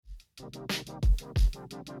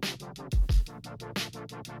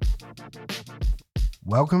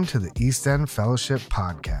Welcome to the East End Fellowship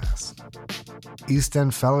Podcast. East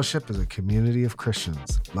End Fellowship is a community of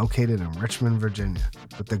Christians located in Richmond, Virginia,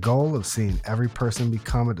 with the goal of seeing every person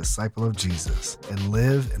become a disciple of Jesus and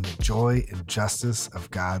live in the joy and justice of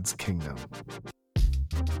God's kingdom.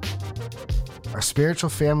 Our spiritual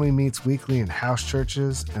family meets weekly in house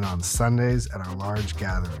churches and on Sundays at our large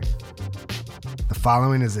gathering. The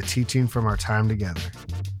following is a teaching from our time together.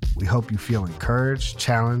 We hope you feel encouraged,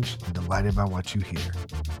 challenged, and delighted by what you hear.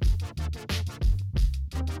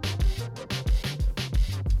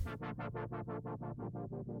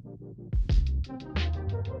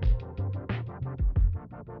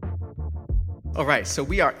 All right, so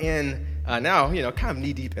we are in now, kind of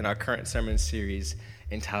knee-deep in our current sermon series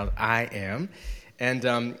entitled I Am.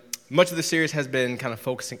 And much of the series has been kind of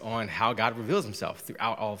focusing on how God reveals himself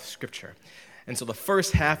throughout all of Scripture. And so the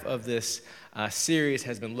first half of this series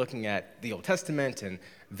has been looking at the Old Testament and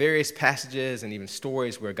various passages and even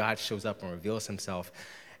stories where God shows up and reveals himself.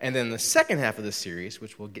 And then the second half of the series,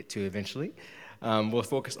 which we'll get to eventually, will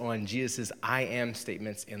focus on Jesus' I am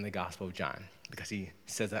statements in the Gospel of John, because he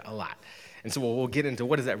says that a lot. And so we'll get into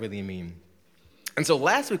what does that really mean. And so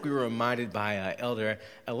last week we were reminded by Elder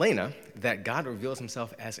Elena that God reveals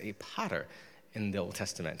himself as a potter in the Old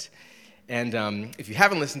Testament. And if you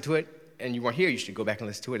haven't listened to it, and you weren't here, you should go back and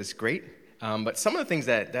listen to it. It's great. But some of the things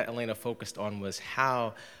that Elena focused on was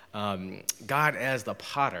how God as the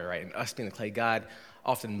potter, right, and us being the clay, God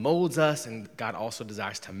often molds us, and God also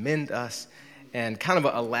desires to mend us. And kind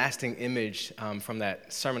of a lasting image from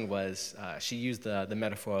that sermon was she used the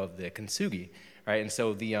metaphor of the kintsugi, right? And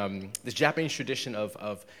so the Japanese tradition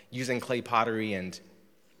of using clay pottery and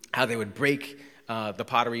how they would break the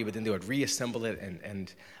pottery, but then they would reassemble it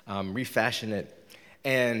and refashion it.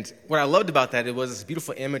 And what I loved about that, it was this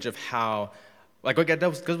beautiful image of how, like what God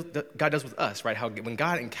does with us, right? How when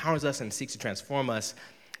God encounters us and seeks to transform us,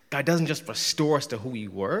 God doesn't just restore us to who we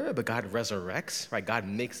were, but God resurrects, right? God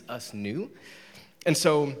makes us new. And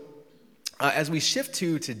so as we shift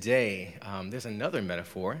to today, there's another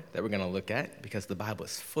metaphor that we're going to look at, because the Bible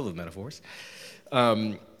is full of metaphors.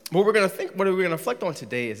 What we're going to reflect on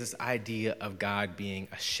today is this idea of God being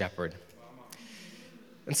a shepherd.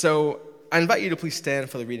 And so I invite you to please stand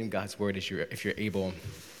for the reading of God's word if you're able,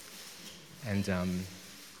 and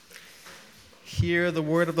hear the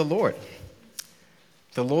word of the Lord.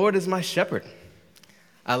 The Lord is my shepherd.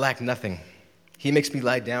 I lack nothing. He makes me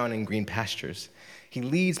lie down in green pastures. He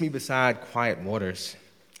leads me beside quiet waters.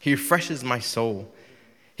 He refreshes my soul.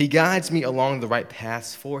 He guides me along the right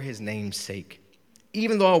paths for his name's sake.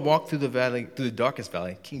 Even though I walk through the darkest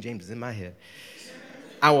valley, King James is in my head,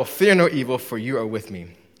 I will fear no evil, for you are with me.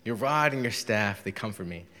 Your rod and your staff, they comfort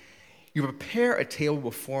me. You prepare a table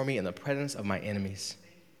before me in the presence of my enemies.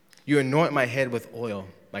 You anoint my head with oil.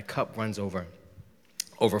 My cup runs over,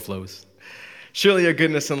 overflows. Surely your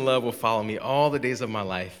goodness and love will follow me all the days of my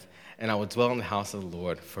life, and I will dwell in the house of the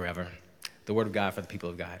Lord forever. The word of God for the people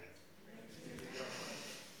of God.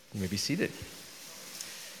 You may be seated.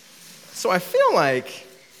 So I feel like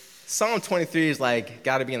Psalm 23 is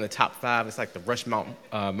got to be in the top 5. It's like the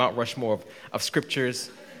Mount Rushmore of scriptures.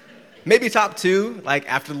 Maybe top 2,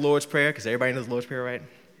 after the Lord's Prayer, because everybody knows the Lord's Prayer, right?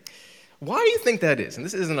 Why do you think that is? And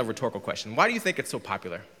this isn't a rhetorical question. Why do you think it's so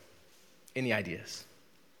popular? Any ideas?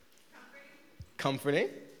 Comforting?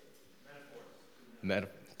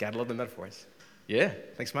 Metaphors. Gotta love the metaphors. Yeah.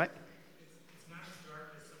 Thanks, Mike.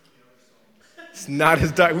 It's not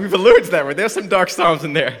as dark. We've alluded to that, right? There's some dark psalms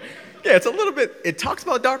in there. Yeah, it's a little bit, it talks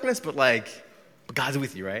about darkness, but God's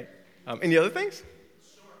with you, right? Any other things?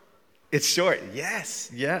 It's short. Yes.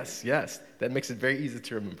 That makes it very easy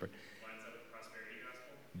to remember.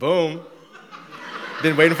 Boom.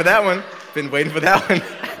 Been waiting for that one.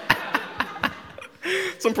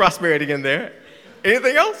 Some prosperity in there.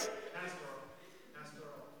 Anything else?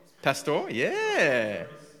 Pastoral, yeah.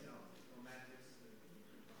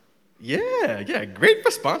 Yeah, great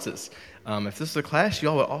responses. If this is a class,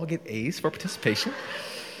 y'all will all get A's for participation.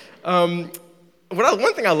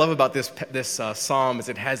 One thing I love about this psalm is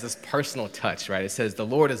it has this personal touch, right? It says, the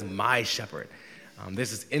Lord is my shepherd.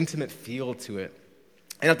 There's this intimate feel to it.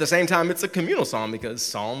 And at the same time, it's a communal psalm, because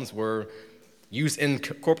psalms were used in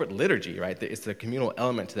corporate liturgy, right? It's the communal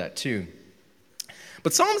element to that too.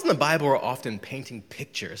 But psalms in the Bible are often painting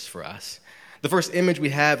pictures for us. The first image we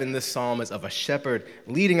have in this psalm is of a shepherd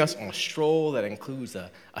leading us on a stroll that includes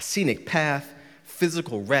a scenic path,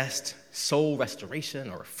 physical rest, soul restoration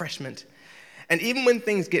or refreshment. And even when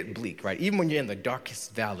things get bleak, right, even when you're in the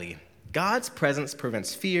darkest valley, God's presence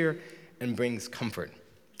prevents fear and brings comfort.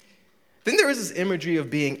 Then there is this imagery of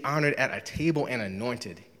being honored at a table and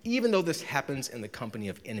anointed, even though this happens in the company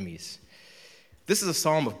of enemies. This is a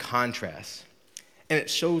psalm of contrast, and it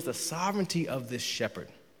shows the sovereignty of this shepherd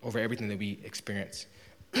over everything that we experience.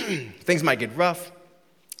 Things might get rough,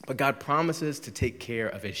 but God promises to take care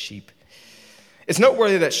of his sheep. It's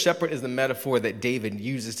noteworthy that shepherd is the metaphor that David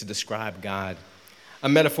uses to describe God, a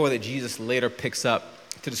metaphor that Jesus later picks up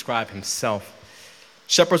to describe himself.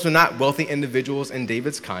 Shepherds were not wealthy individuals in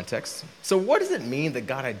David's context. So what does it mean that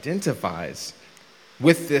God identifies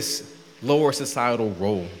with this lower societal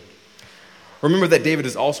role? Remember that David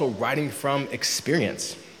is also writing from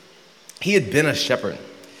experience. He had been a shepherd.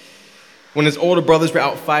 When his older brothers were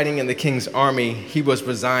out fighting in the king's army, he was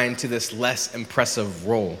resigned to this less impressive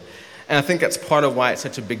role. And I think that's part of why it's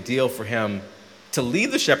such a big deal for him to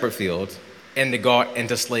leave the shepherd field and to go out and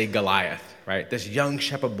to slay Goliath, right? This young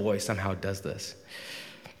shepherd boy somehow does this.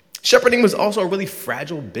 Shepherding was also a really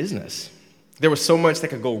fragile business. There was so much that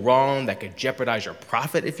could go wrong, that could jeopardize your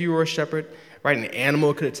profit if you were a shepherd, right? An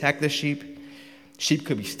animal could attack the sheep. Sheep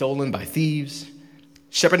could be stolen by thieves.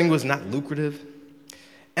 Shepherding was not lucrative.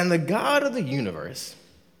 And the God of the universe,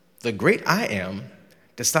 the great I Am,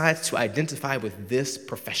 decides to identify with this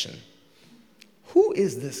profession. Who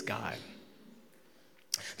is this God?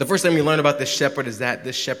 The first thing we learn about this shepherd is that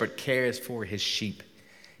this shepherd cares for his sheep.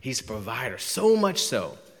 He's a provider, so much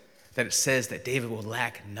so that it says that David will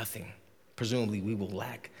lack nothing. Presumably, we will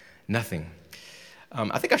lack nothing.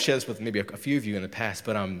 I think I've shared this with maybe a few of you in the past,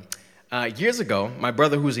 but years ago, my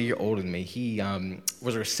brother, who's a year older than me, he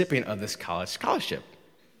was a recipient of this college scholarship.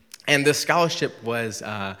 And this scholarship was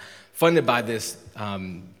funded by this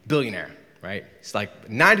billionaire, right? It's like a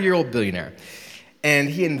 90-year-old billionaire. And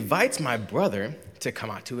he invites my brother to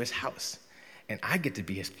come out to his house. And I get to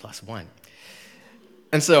be his plus one.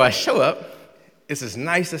 And so I show up. It's this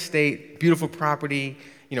nice estate, beautiful property.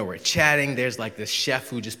 You know, we're chatting. There's like this chef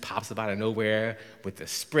who just pops up out of nowhere with the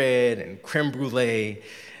spread and creme brulee.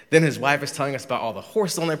 Then his wife is telling us about all the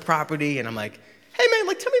horses on their property. And I'm like, hey, man,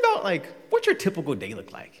 like, tell me about, like, what's your typical day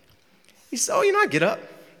look like? He said, oh, I get up.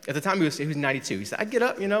 At the time, he was 92. He said, I get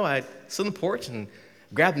up, I sit on the porch and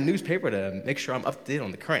grab the newspaper to make sure I'm up to date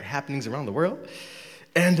on the current happenings around the world.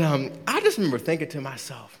 And I just remember thinking to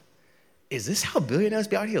myself, is this how billionaires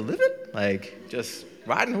be out here living? Like, just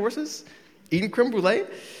riding horses, eating creme brulee?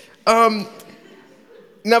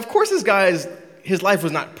 Now, of course, his life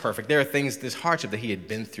was not perfect. There are things, this hardship that he had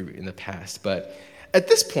been through in the past. But at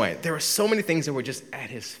this point, there were so many things that were just at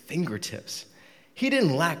his fingertips. He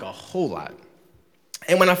didn't lack a whole lot.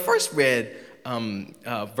 And when I first read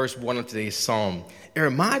verse 1 of today's psalm, it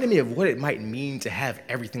reminded me of what it might mean to have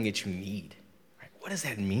everything that you need. Right? What does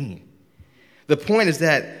that mean? The point is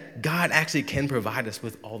that God actually can provide us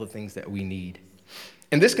with all the things that we need.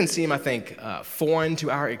 And this can seem, I think, foreign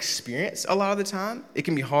to our experience a lot of the time. It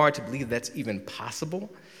can be hard to believe that's even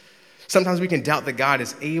possible. Sometimes we can doubt that God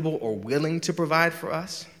is able or willing to provide for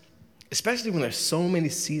us, especially when there's so many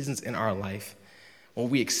seasons in our life when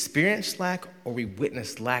we experience lack or we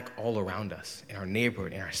witness lack all around us, in our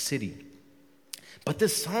neighborhood, in our city. But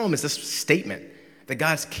this psalm is this statement that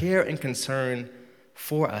God's care and concern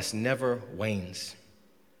for us never wanes.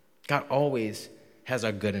 God always has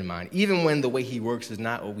our good in mind, even when the way he works is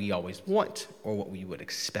not what we always want or what we would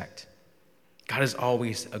expect. God is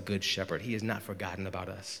always a good shepherd. He has not forgotten about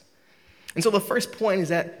us. And so the first point is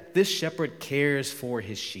that this shepherd cares for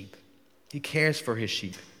his sheep. He cares for his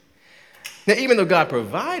sheep. Now, even though God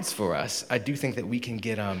provides for us, I do think that we can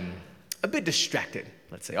get a bit distracted.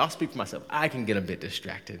 Let's say, I'll speak for myself. I can get a bit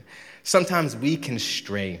distracted. Sometimes we can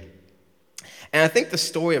stray. And I think the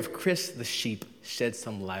story of Chris the sheep sheds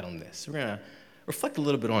some light on this. We're going to reflect a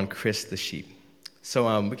little bit on Chris the sheep.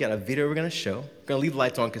 So we got a video we're going to show. We're going to leave the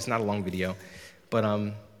lights on because it's not a long video.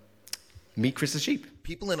 But meet Chris the sheep.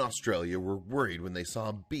 People in Australia were worried when they saw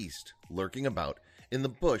a beast lurking about in the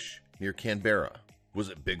bush near Canberra. Was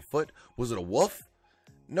it Bigfoot? Was it a wolf?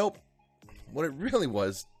 Nope. What it really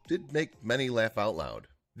was did make many laugh out loud.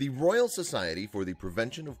 The Royal Society for the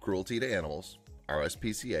Prevention of Cruelty to Animals,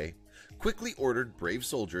 RSPCA, quickly ordered brave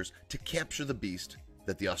soldiers to capture the beast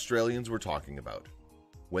that the Australians were talking about.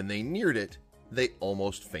 When they neared it, they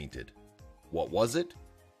almost fainted. What was it?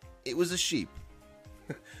 It was a sheep.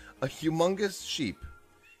 A humongous sheep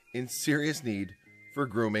in serious need for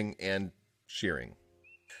grooming and shearing.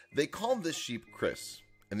 They called this sheep Chris,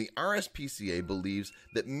 and the RSPCA believes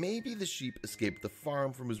that maybe the sheep escaped the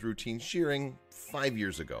farm from his routine shearing 5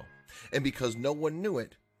 years ago. And because no one knew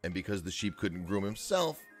it, and because the sheep couldn't groom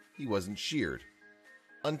himself, he wasn't sheared.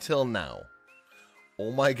 Until now.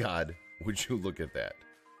 Oh my God, would you look at that.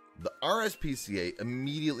 The RSPCA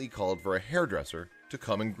immediately called for a hairdresser to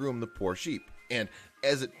come and groom the poor sheep. And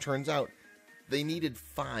as it turns out, they needed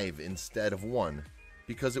 5 instead of 1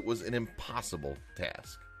 because it was an impossible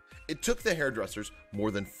task. It took the hairdressers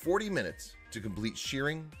more than 40 minutes to complete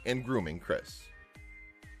shearing and grooming Chris.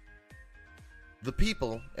 The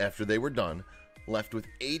people, after they were done, left with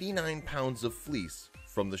 89 pounds of fleece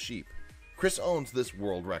from the sheep. Chris owns this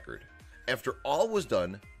world record. After all was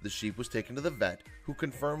done, the sheep was taken to the vet, who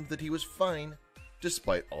confirmed that he was fine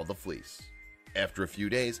despite all the fleece. After a few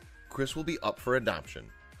days, Chris will be up for adoption.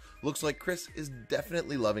 Looks like Chris is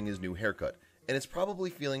definitely loving his new haircut and is probably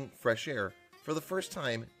feeling fresh air for the first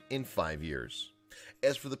time in 5 years.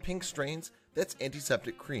 As for the pink strains, that's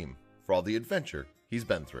antiseptic cream for all the adventure he's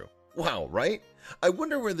been through. Wow, right? I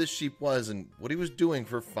wonder where this sheep was and what he was doing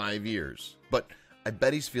for 5 years. But I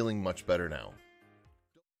bet he's feeling much better now.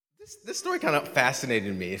 This story kind of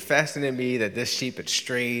fascinated me. It fascinated me that this sheep had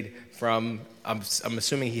strayed from, I'm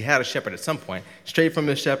assuming he had a shepherd at some point, strayed from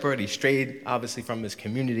his shepherd. He strayed, obviously, from his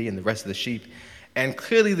community and the rest of the sheep. And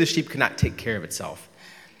clearly the sheep could not take care of itself.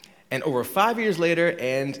 And over 5 years later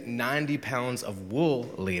and 90 pounds of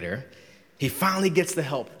wool later, he finally gets the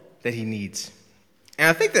help that he needs. And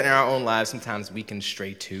I think that in our own lives, sometimes we can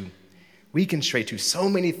stray too. We can stray too. So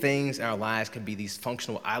many things in our lives can be these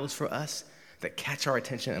functional idols for us that catch our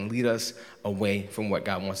attention and lead us away from what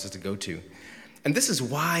God wants us to go to. And this is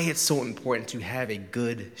why it's so important to have a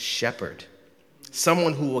good shepherd,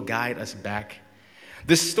 someone who will guide us back.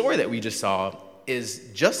 This story that we just saw is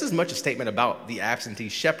just as much a statement about the absentee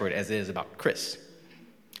shepherd as it is about Chris.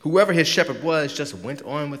 Whoever his shepherd was just went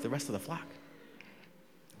on with the rest of the flock.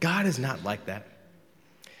 God is not like that.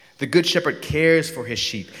 The good shepherd cares for his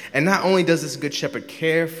sheep. And not only does this good shepherd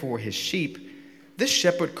care for his sheep, this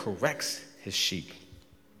shepherd corrects his sheep.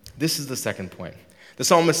 This is the second point. The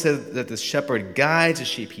psalmist said that the shepherd guides his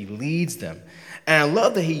sheep. He leads them. And I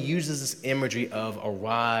love that he uses this imagery of a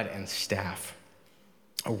rod and staff.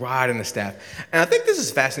 A rod and a staff. And I think this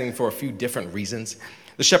is fascinating for a few different reasons.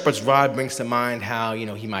 The shepherd's rod brings to mind how,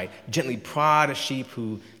 he might gently prod a sheep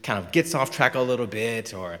who kind of gets off track a little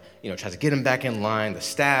bit or, tries to get him back in line. The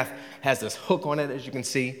staff has this hook on it, as you can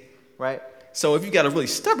see, right? So if you've got a really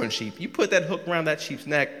stubborn sheep, you put that hook around that sheep's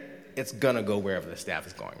neck, it's going to go wherever the staff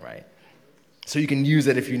is going, right? So you can use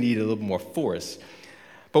it if you need a little more force.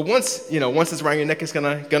 But once it's around your neck, it's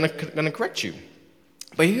gonna correct you.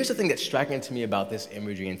 But here's the thing that's striking to me about this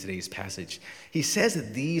imagery in today's passage. He says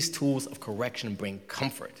that these tools of correction bring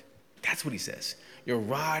comfort. That's what he says. Your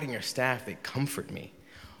rod and your staff, they comfort me.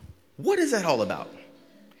 What is that all about?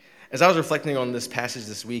 As I was reflecting on this passage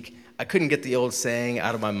this week, I couldn't get the old saying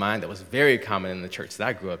out of my mind that was very common in the church that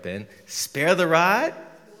I grew up in. Spare the rod.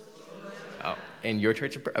 Oh, in your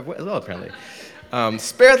church as well, apparently.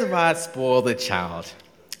 Spare the rod, spoil the child.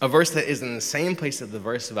 A verse that is in the same place that the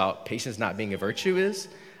verse about patience not being a virtue is,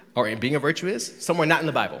 or being a virtue is, somewhere not in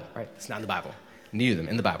the Bible, right? It's not in the Bible. Neither of them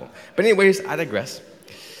in the Bible. But anyways, I digress.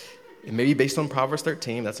 It may be based on Proverbs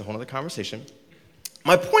 13. That's a whole other conversation.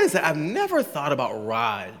 My point is that I've never thought about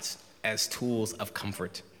rods as tools of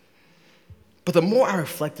comfort. But the more I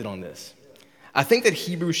reflected on this, I think that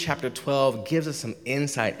Hebrews chapter 12 gives us some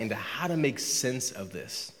insight into how to make sense of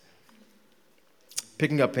this.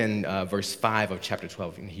 Picking up in verse 5 of chapter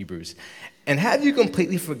 12 in Hebrews. And have you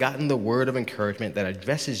completely forgotten the word of encouragement that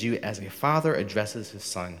addresses you as a father addresses his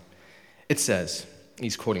son? It says,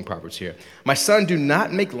 he's quoting Proverbs here, "My son, do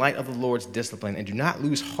not make light of the Lord's discipline and do not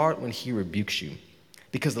lose heart when he rebukes you,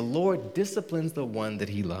 because the Lord disciplines the one that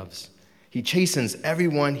he loves. He chastens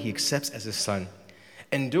everyone he accepts as his son.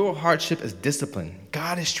 Endure hardship as discipline.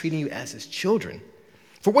 God is treating you as his children.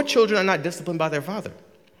 For what children are not disciplined by their father?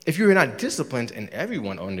 If you are not disciplined, and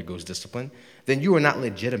everyone undergoes discipline, then you are not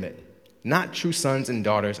legitimate, not true sons and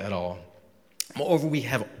daughters at all. Moreover, we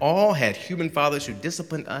have all had human fathers who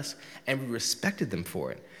disciplined us, and we respected them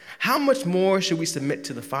for it. How much more should we submit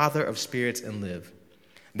to the Father of spirits and live?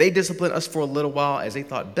 They disciplined us for a little while as they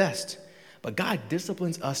thought best, but God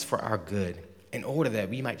disciplines us for our good, in order that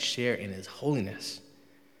we might share in his holiness.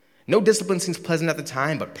 No discipline seems pleasant at the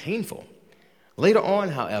time, but painful. Later on,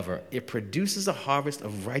 however, it produces a harvest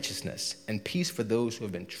of righteousness and peace for those who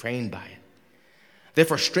have been trained by it.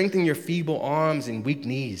 Therefore, strengthen your feeble arms and weak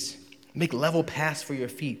knees. Make level paths for your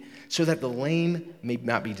feet, so that the lame may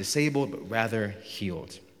not be disabled, but rather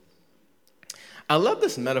healed." I love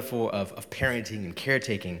this metaphor of parenting and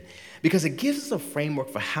caretaking because it gives us a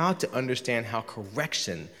framework for how to understand how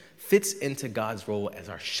correction fits into God's role as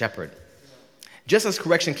our shepherd. Just as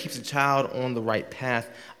correction keeps a child on the right path,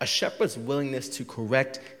 a shepherd's willingness to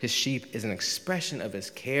correct his sheep is an expression of his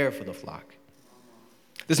care for the flock.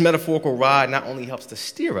 This metaphorical rod not only helps to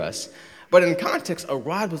steer us, But in context, a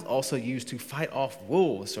rod was also used to fight off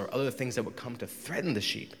wolves or other things that would come to threaten the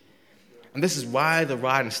sheep. And this is why the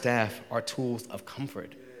rod and staff are tools of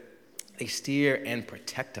comfort. They steer and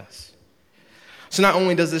protect us. So not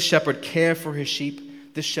only does this shepherd care for his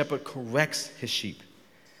sheep, this shepherd corrects his sheep.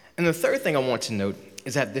 And the third thing I want to note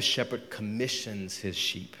is that this shepherd commissions his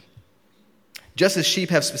sheep. Just as sheep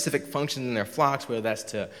have specific functions in their flocks, whether that's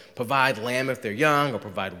to provide lamb if they're young, or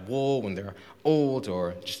provide wool when they're old,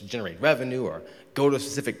 or just to generate revenue, or go to a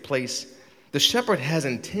specific place, the shepherd has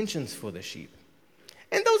intentions for the sheep.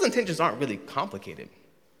 And those intentions aren't really complicated.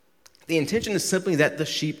 The intention is simply that the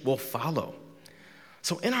sheep will follow.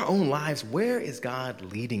 So in our own lives, where is God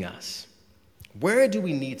leading us? Where do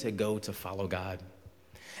we need to go to follow God?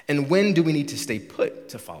 And when do we need to stay put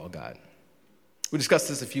to follow God? We discussed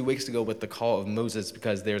this a few weeks ago with the call of Moses,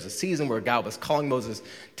 because there's a season where God was calling Moses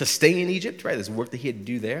to stay in Egypt, right? There's work that he had to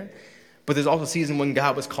do there. But there's also a season when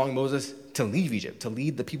God was calling Moses to leave Egypt, to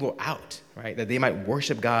lead the people out, right? That they might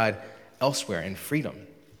worship God elsewhere in freedom.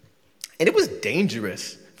 And it was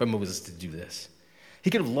dangerous for Moses to do this. He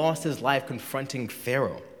could have lost his life confronting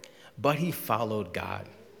Pharaoh, but he followed God.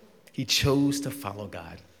 He chose to follow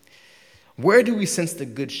God. Where do we sense the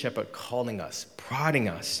Good Shepherd calling us, prodding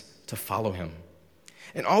us to follow him?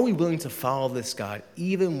 And are we willing to follow this God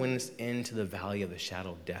even when it's into the valley of the shadow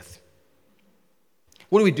of death?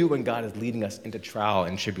 What do we do when God is leading us into trial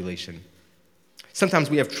and tribulation? Sometimes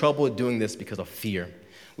we have trouble doing this because of fear.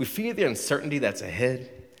 We fear the uncertainty that's ahead.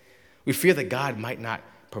 We fear that God might not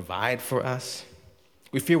provide for us.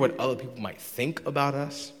 We fear what other people might think about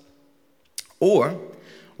us. Or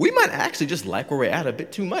we might actually just like where we're at a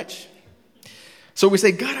bit too much. So we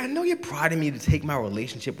say, God, I know you're prodding me to take my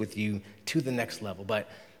relationship with you to the next level, but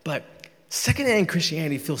secondhand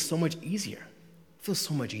Christianity feels so much easier. It feels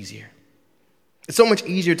so much easier. It's so much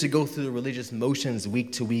easier to go through the religious motions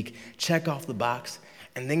week to week, check off the box,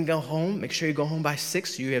 and then go home. Make sure you go home by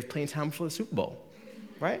 6 so you have plenty of time before the Super Bowl,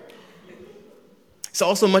 right? It's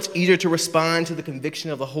also much easier to respond to the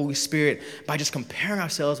conviction of the Holy Spirit by just comparing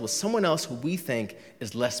ourselves with someone else who we think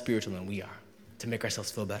is less spiritual than we are to make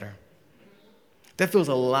ourselves feel better. That feels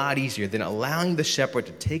a lot easier than allowing the shepherd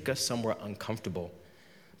to take us somewhere uncomfortable,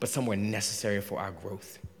 but somewhere necessary for our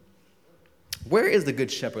growth. Where is the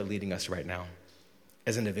Good Shepherd leading us right now,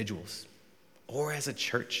 as individuals or as a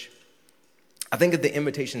church? I think that the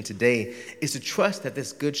invitation today is to trust that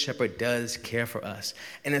this Good Shepherd does care for us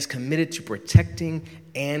and is committed to protecting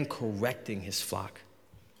and correcting his flock,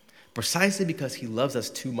 precisely because he loves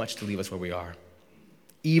us too much to leave us where we are,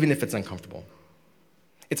 even if it's uncomfortable.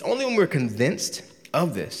 It's only when we're convinced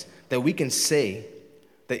of this that we can say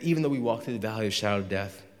that even though we walk through the valley of the shadow of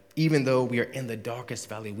death, even though we are in the darkest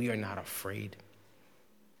valley, we are not afraid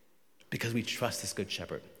because we trust this Good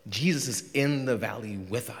Shepherd. Jesus is in the valley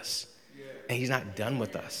with us, and he's not done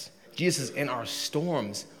with us. Jesus is in our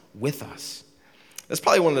storms with us. That's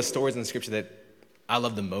probably one of the stories in the scripture that I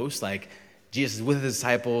love the most. Like, Jesus is with his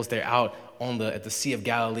disciples. They're out at the Sea of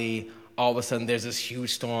Galilee. All of a sudden, there's this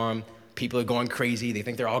huge storm. People are going crazy. They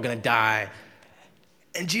think they're all going to die.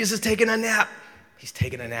 And Jesus is taking a nap. He's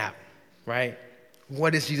taking a nap, right?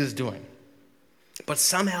 What is Jesus doing? But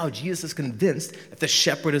somehow Jesus is convinced that the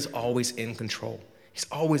shepherd is always in control. He's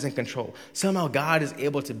always in control. Somehow God is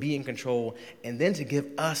able to be in control and then to give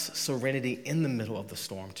us serenity in the middle of the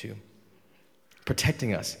storm too,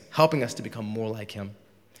 protecting us, helping us to become more like him.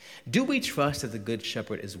 Do we trust that the Good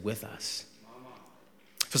Shepherd is with us?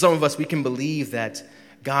 For some of us, we can believe that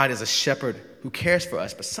God is a shepherd who cares for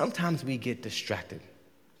us, but sometimes we get distracted,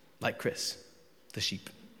 like Chris, the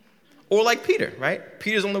sheep. Or like Peter, right?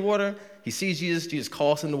 Peter's on the water. He sees Jesus. Jesus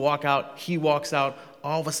calls him to walk out. He walks out.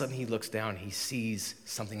 All of a sudden, he looks down. He sees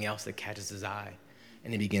something else that catches his eye,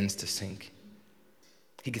 and he begins to sink.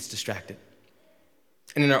 He gets distracted.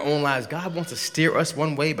 And in our own lives, God wants to steer us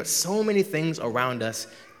one way, but so many things around us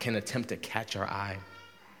can attempt to catch our eye.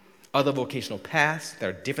 Other vocational paths that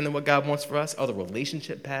are different than what God wants for us, other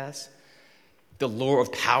relationship paths, the lure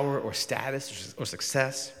of power or status or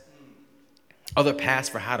success, other paths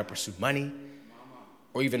for how to pursue money,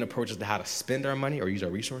 or even approaches to how to spend our money or use our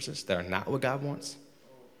resources that are not what God wants.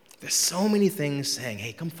 There's so many things saying,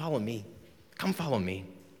 hey, come follow me. Come follow me.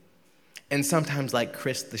 And sometimes, like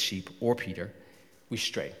Chris the sheep or Peter, we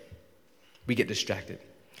stray. We get distracted.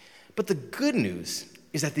 But the good news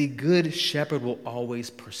is that the Good Shepherd will always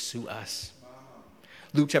pursue us.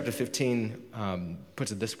 Luke chapter 15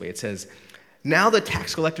 puts it this way. It says, now the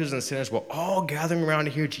tax collectors and sinners were all gathering around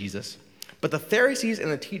to hear Jesus, but the Pharisees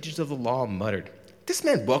and the teachers of the law muttered, this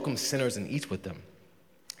man welcomes sinners and eats with them.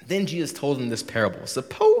 Then Jesus told them this parable.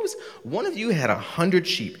 Suppose one of you had 100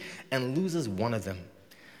 sheep and loses one of them.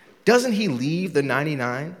 Doesn't he leave the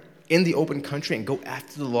 99 in the open country and go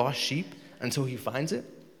after the lost sheep until he finds it?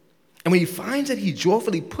 And when he finds it, he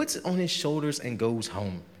joyfully puts it on his shoulders and goes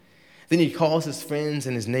home. Then he calls his friends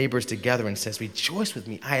and his neighbors together and says, "Rejoice with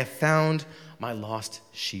me, I have found my lost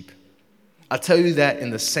sheep." I'll tell you that in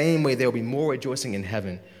the same way there will be more rejoicing in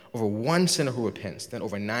heaven over one sinner who repents than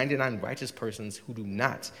over 99 righteous persons who do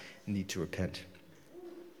not need to repent.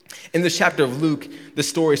 In this chapter of Luke, the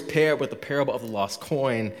story is paired with the parable of the lost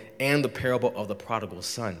coin and the parable of the prodigal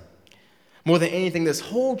son. More than anything, this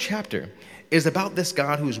whole chapter is about this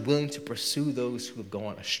God who is willing to pursue those who have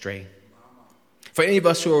gone astray. For any of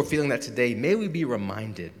us who are feeling that today, may we be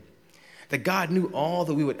reminded that God knew all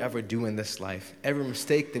that we would ever do in this life, every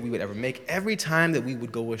mistake that we would ever make, every time that we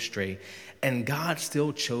would go astray, and God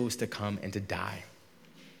still chose to come and to die.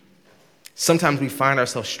 Sometimes we find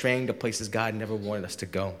ourselves straying to places God never wanted us to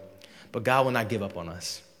go, but God will not give up on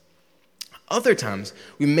us. Other times,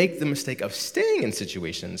 we make the mistake of staying in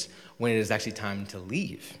situations when it is actually time to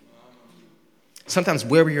leave. Sometimes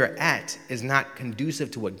where we are at is not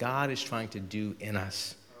conducive to what God is trying to do in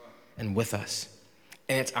us and with us.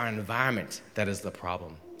 And it's our environment that is the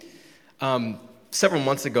problem. Several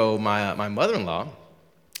months ago, my mother-in-law,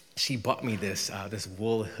 she bought me this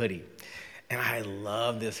wool hoodie. And I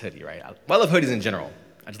love this hoodie, right? I love hoodies in general.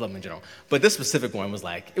 I just love them in general. But this specific one was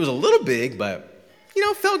like, it was a little big, but,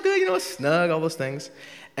 felt good, snug, all those things.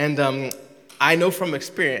 And I know from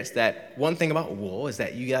experience that one thing about wool is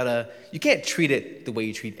that you can't treat it the way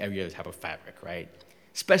you treat every other type of fabric, right?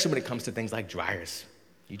 Especially when it comes to things like dryers.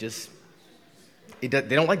 They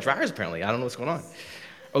don't like dryers, apparently. I don't know what's going on.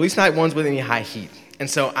 Or at least not ones with any high heat. And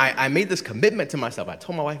so I made this commitment to myself. I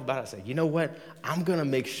told my wife about it. I said, you know what? I'm going to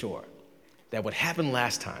make sure that what happened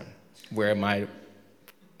last time, where my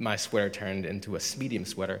sweater turned into a medium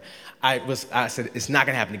sweater, I said, it's not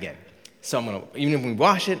going to happen again. So I'm going to, even if we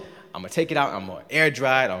wash it, I'm going to take it out, I'm going to air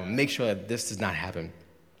dry it, I'm going to make sure that this does not happen.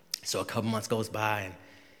 So a couple months goes by, and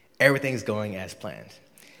everything's going as planned.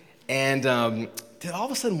 And then all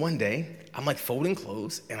of a sudden one day, I'm like folding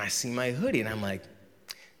clothes, and I see my hoodie, and I'm like,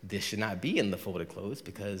 this should not be in the folded clothes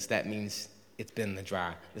because that means it's been in the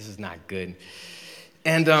dryer. This is not good.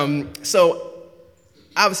 And so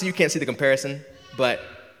obviously you can't see the comparison, and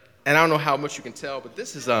I don't know how much you can tell, but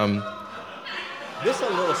this is a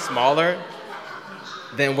little smaller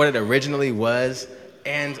than what it originally was.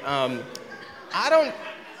 And I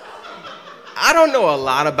don't know a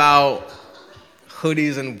lot about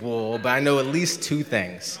hoodies and wool, but I know at least two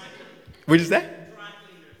things. What is that?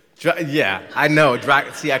 Yeah, I know.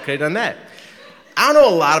 See, I could have done that. I don't know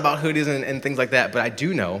a lot about hoodies and things like that, but I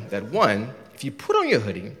do know that one, if you put on your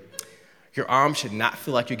hoodie, your arm should not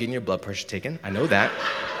feel like you're getting your blood pressure taken. I know that.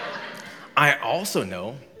 I also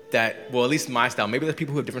know that, well, at least my style, maybe there's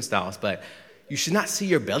people who have different styles, but you should not see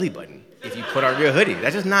your belly button if you put on your hoodie.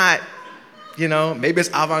 That's just not, maybe it's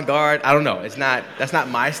avant-garde. I don't know. That's not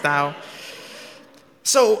my style.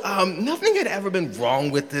 So nothing had ever been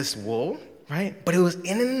wrong with this wool, right? But it was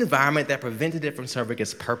in an environment that prevented it from serving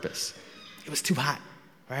its purpose. It was too hot,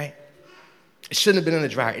 right? It shouldn't have been in the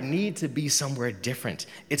dryer. It needed to be somewhere different.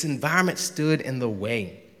 Its environment stood in the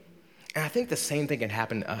way. And I think the same thing can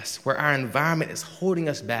happen to us, where our environment is holding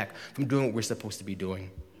us back from doing what we're supposed to be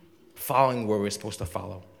doing, following where we're supposed to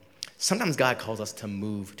follow. Sometimes God calls us to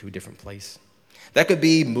move to a different place. That could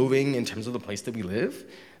be moving in terms of the place that we live.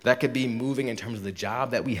 That could be moving in terms of the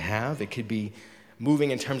job that we have. It could be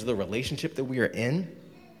moving in terms of the relationship that we are in.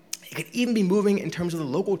 It could even be moving in terms of the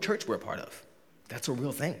local church we're a part of. That's a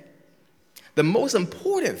real thing. The most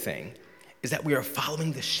important thing is that we are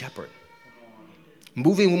following the shepherd.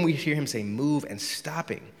 Moving when we hear him say move, and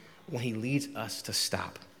stopping when he leads us to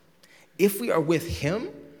stop. If we are with him,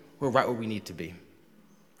 we're right where we need to be.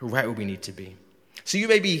 We're right where we need to be. So you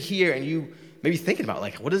may be here and you may be thinking about,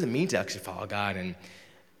 what does it mean to actually follow God? And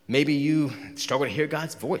maybe you struggle to hear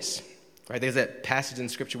God's voice, right? There's that passage in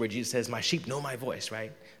Scripture where Jesus says, my sheep know my voice,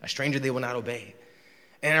 right? A stranger they will not obey.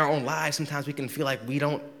 And in our own lives, sometimes we can feel like we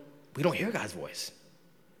don't hear God's voice.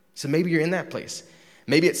 So maybe you're in that place.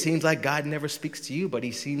 Maybe it seems like God never speaks to you, but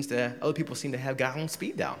other people seem to have God on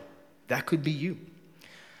speed dial. That could be you.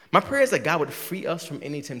 My prayer is that God would free us from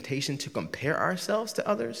any temptation to compare ourselves to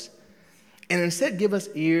others, and instead give us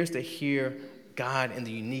ears to hear God in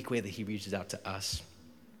the unique way that he reaches out to us.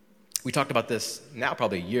 We talked about this now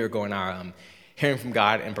probably a year ago in our Hearing from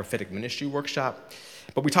God and Prophetic Ministry workshop,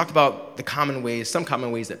 but we talked about some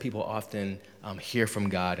common ways that people often hear from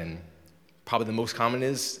God, and probably the most common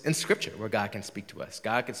is in Scripture, where God can speak to us.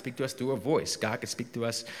 God can speak to us through a voice. God can speak to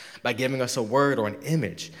us by giving us a word or an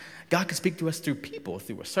image. God can speak to us through people,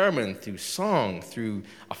 through a sermon, through song, through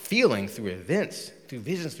a feeling, through events, through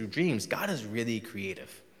visions, through dreams. God is really creative.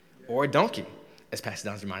 Or a donkey, as Pastor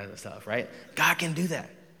Don's reminded us of, right? God can do that.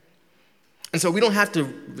 And so we don't have to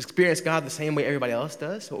experience God the same way everybody else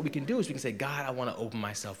does. What we can do is we can say, God, I want to open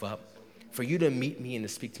myself up for you to meet me and to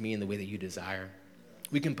speak to me in the way that you desire.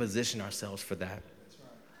 We can position ourselves for that.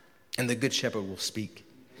 And the Good Shepherd will speak.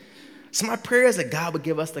 So my prayer is that God would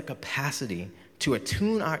give us the capacity to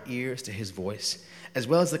attune our ears to his voice, as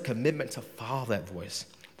well as the commitment to follow that voice,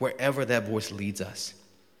 wherever that voice leads us.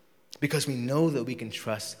 Because we know that we can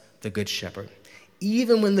trust the Good Shepherd,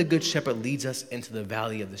 even when the Good Shepherd leads us into the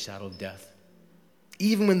valley of the shadow of death.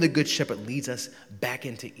 Even when the Good Shepherd leads us back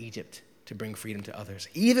into Egypt to bring freedom to others.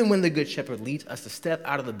 Even when the Good Shepherd leads us to step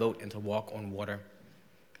out of the boat and to walk on water.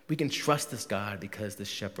 We can trust this God because this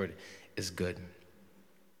shepherd is good.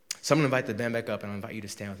 So I'm going to invite the band back up, and I'll invite you to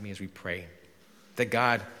stand with me as we pray that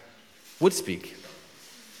God would speak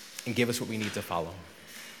and give us what we need to follow.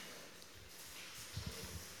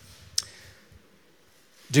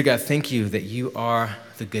 Dear God, thank you that you are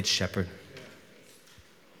the Good Shepherd.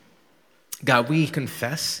 God, we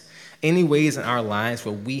confess any ways in our lives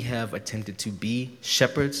where we have attempted to be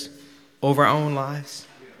shepherds over our own lives,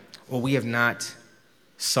 or we have not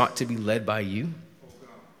sought to be led by you,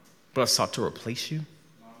 but have sought to replace you.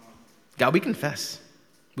 God, we confess.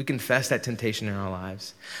 We confess that temptation in our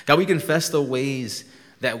lives. God, we confess the ways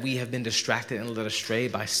that we have been distracted and led astray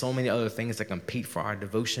by so many other things that compete for our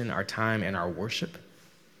devotion, our time, and our worship.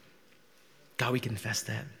 God, we confess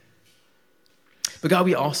that. But God,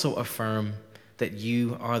 we also affirm that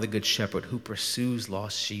you are the Good Shepherd who pursues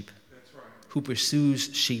lost sheep, who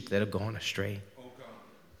pursues sheep that have gone astray,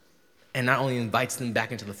 and not only invites them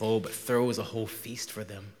back into the fold, but throws a whole feast for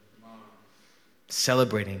them,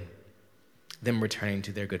 celebrating them returning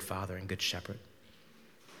to their good Father and Good Shepherd.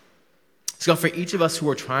 So God, for each of us who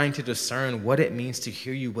are trying to discern what it means to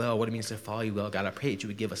hear you well, what it means to follow you well, God, I pray that you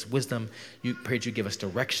would give us wisdom. You pray that you would give us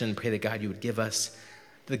direction. Pray that, God, you would give us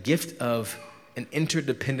the gift of an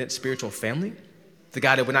interdependent spiritual family. That,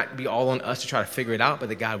 God, it would not be all on us to try to figure it out, but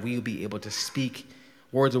that, God, we will be able to speak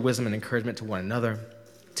words of wisdom and encouragement to one another,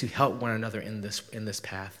 to help one another in this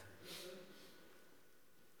path.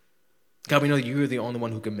 God, we know you are the only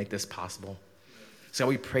one who can make this possible. So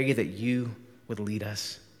we pray that you would lead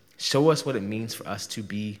us. Show us what it means for us to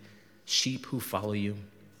be sheep who follow you.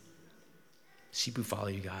 Sheep who follow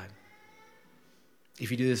you, God.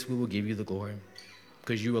 If you do this, we will give you the glory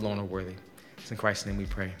because you alone are worthy. It's in Christ's name we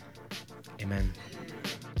pray. Amen.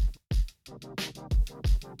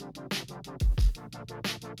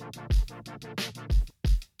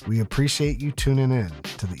 We appreciate you tuning in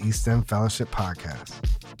to the East End Fellowship Podcast.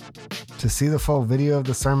 To see the full video of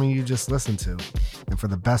the sermon you just listened to, and for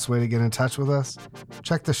the best way to get in touch with us,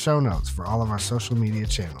 check the show notes for all of our social media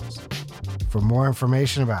channels. For more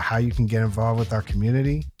information about how you can get involved with our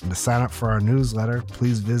community and to sign up for our newsletter,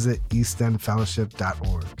 please visit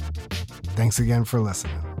eastendfellowship.org. Thanks again for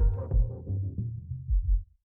listening.